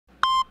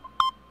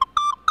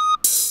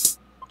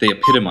They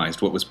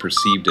epitomized what was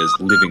perceived as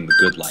living the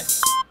good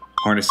life,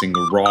 harnessing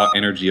the raw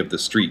energy of the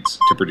streets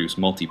to produce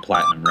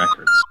multi-platinum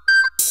records.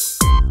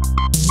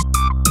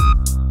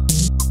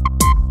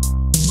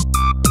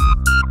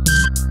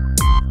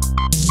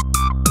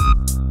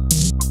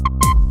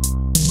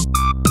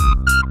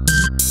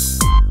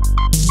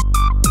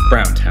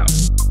 Browntown.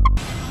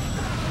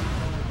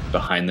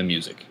 Behind the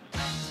music.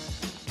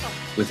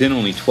 Within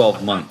only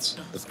 12 months,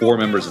 the 4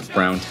 members of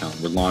Browntown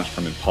were launched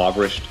from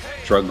impoverished,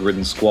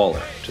 drug-ridden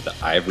squalor to the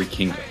ivory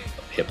kingdom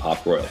of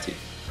hip-hop royalty.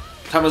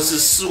 他们是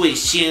4位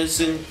先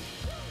生，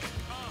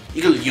一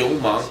个流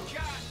氓，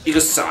一个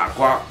傻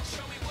瓜，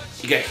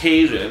一个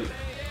黑人，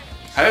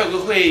还有个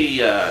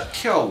会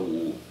跳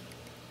舞。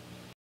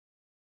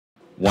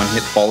One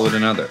hit followed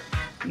another,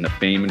 and the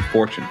fame and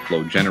fortune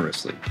flowed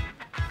generously.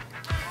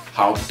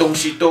 好的东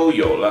西都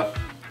有了，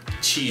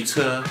汽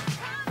车、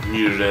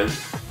女人、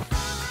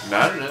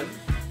男人。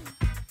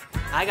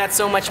 I got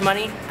so much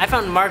money, I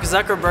found Mark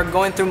Zuckerberg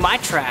going through my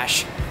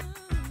trash.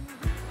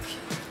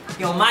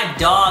 Yo, my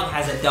dog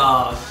has a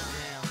dog.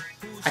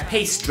 I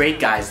pay straight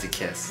guys to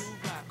kiss.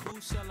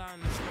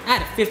 I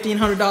had a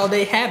 $1,500 a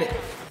day habit.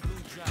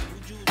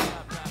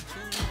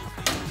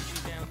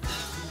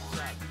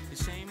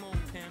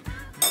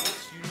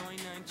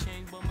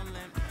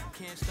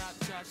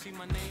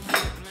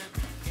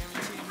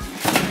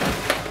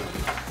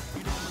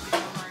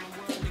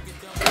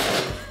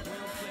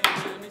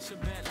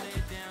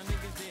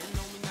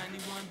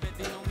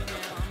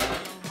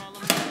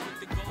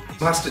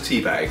 Master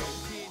Teabag,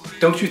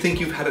 don't you think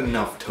you've had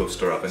enough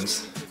toaster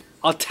ovens?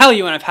 I'll tell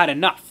you when I've had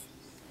enough.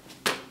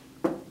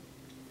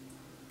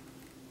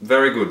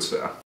 Very good,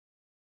 sir.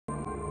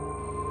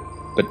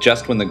 But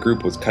just when the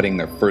group was cutting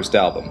their first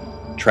album,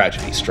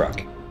 tragedy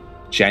struck.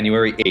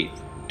 January 8th,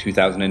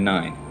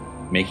 2009,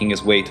 making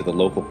his way to the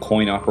local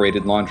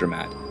coin-operated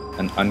laundromat,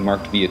 an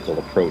unmarked vehicle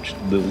approached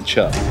Lil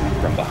Chubb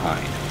from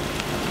behind.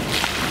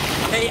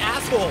 Hey,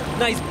 asshole!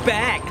 Nice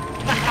bag!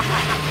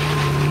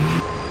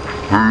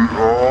 Hey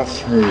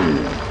asshole!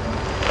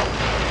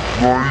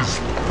 Nice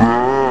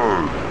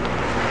bag!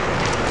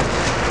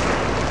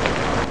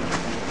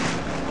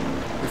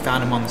 We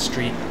found him on the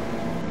street.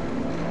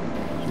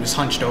 He was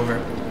hunched over.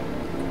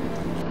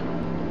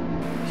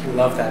 He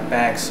loved that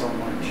bag so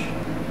much.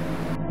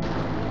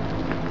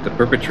 The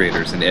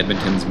perpetrators in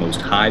Edmonton's most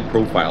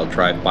high-profile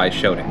drive-by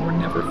shouting were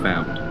never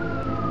found.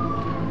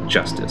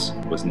 Justice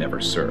was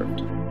never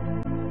served.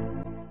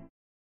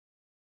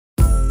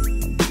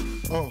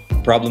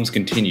 Problems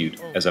continued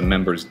as a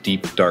member's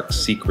deep, dark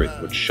secret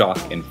would shock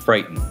and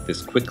frighten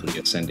this quickly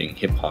ascending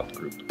hip-hop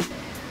group.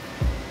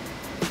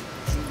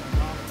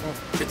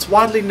 It's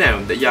widely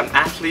known that young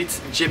athletes,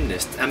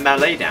 gymnasts and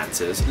ballet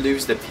dancers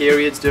lose their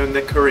periods during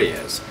their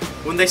careers.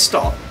 When they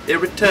stop,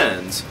 it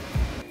returns.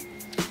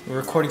 We were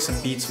recording some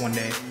beats one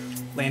day,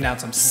 laying down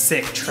some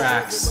sick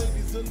tracks,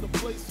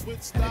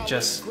 and it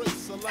just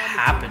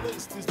happened.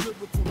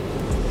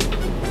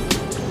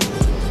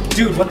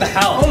 Dude, what the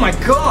hell? Oh my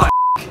god!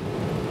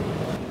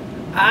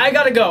 I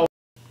gotta go.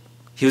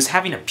 He was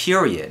having a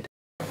period.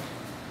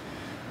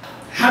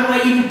 How do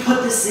I even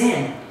put this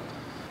in?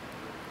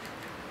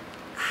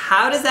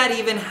 How does that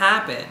even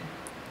happen?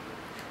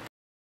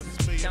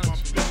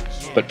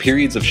 But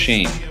periods of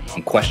shame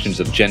and questions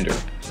of gender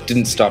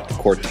didn't stop the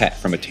quartet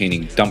from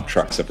attaining dump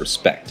trucks of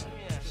respect.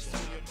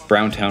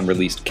 Browntown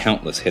released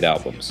countless hit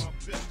albums.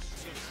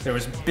 There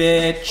was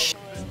Bitch,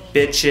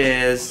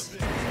 Bitches.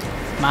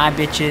 My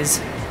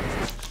bitches.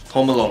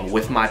 Home Alone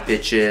with My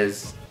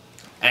Bitches.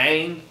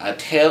 And a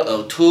tale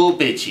of 2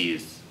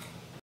 bitches.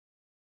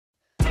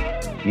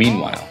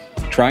 Meanwhile,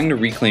 trying to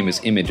reclaim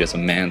his image as a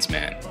man's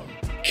man,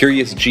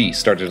 Curious G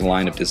started a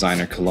line of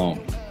designer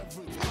cologne.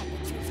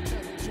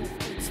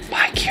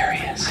 By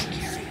Curious.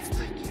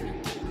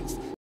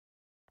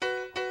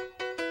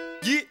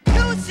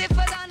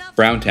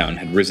 Browntown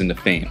had risen to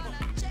fame,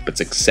 but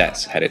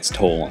success had its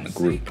toll on the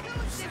group.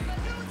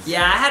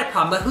 Yeah, I had a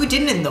problem, but who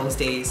didn't in those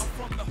days?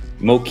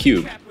 Mo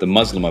Cube, the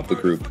Muslim of the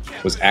group,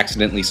 was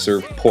accidentally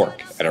served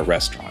pork at a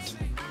restaurant.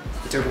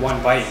 he took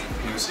one bite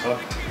and he was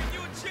hooked.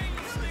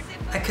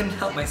 I couldn't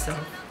help myself.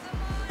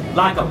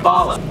 Like a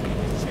baller.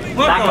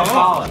 Like a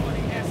baller.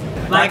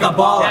 Like a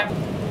baller.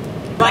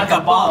 Like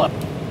a baller.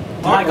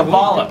 Like a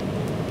baller.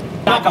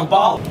 Like a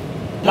baller.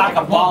 Like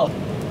a baller.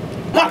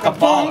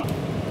 Like a baller.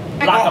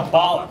 Like a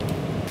baller.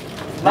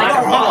 Like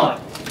a baller.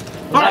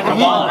 Like a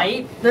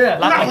baller.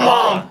 Like a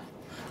baller.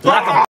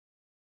 Like a.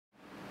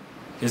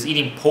 He was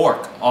eating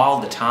pork all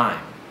the time.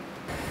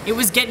 It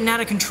was getting out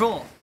of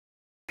control.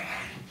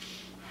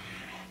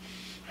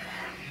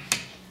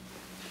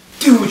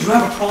 Dude, you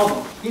have a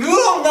problem. You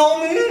don't know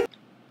me.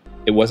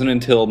 It wasn't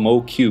until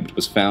Mo Cubed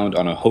was found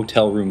on a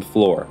hotel room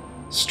floor,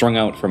 strung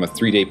out from a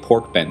 3-day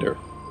pork bender,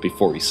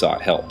 before he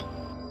sought help.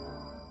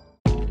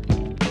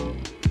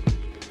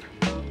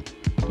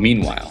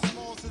 Meanwhile,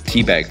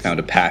 Teabag found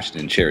a passion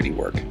in charity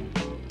work.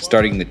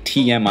 Starting the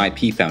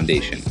TMIP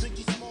Foundation,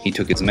 he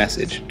took his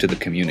message to the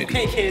community.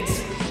 Okay,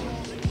 kids.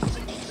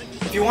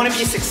 If you want to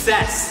be a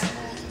success,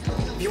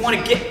 if you want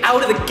to get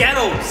out of the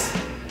ghettos,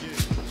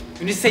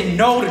 You need to say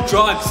no to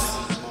drugs.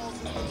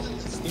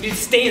 You need to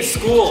stay in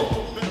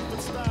school.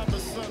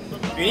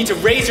 You need to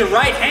raise your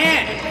right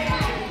hand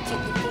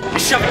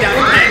and shove it down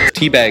your pants.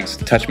 Teabag's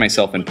Touch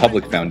Myself in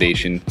Public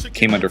Foundation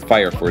came under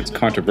fire for its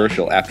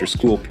controversial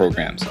after-school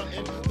programs. You're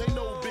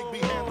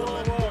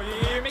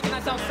making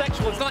that sound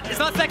sexual. It's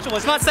not sexual.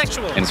 It's not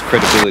sexual. And his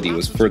credibility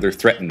was further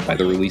threatened by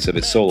the release of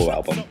his solo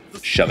album,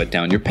 Shove It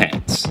Down Your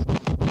Pants.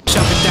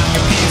 Shove it down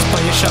your pants,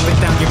 player, shove it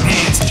down your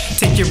pants.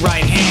 Take your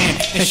right hand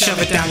and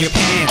shove it down your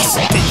pants.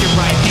 Take your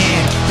right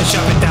hand and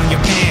shove it down your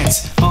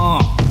pants.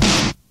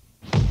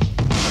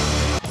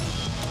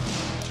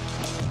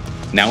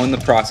 Now in the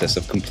process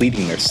of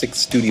completing their 6th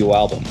studio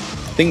album,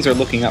 things are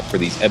looking up for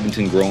these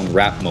Edmonton-grown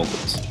rap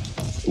moguls,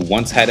 who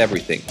once had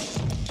everything,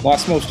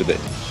 lost most of it,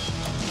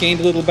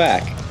 gained a little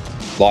back,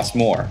 lost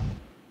more,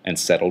 and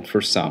settled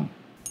for some.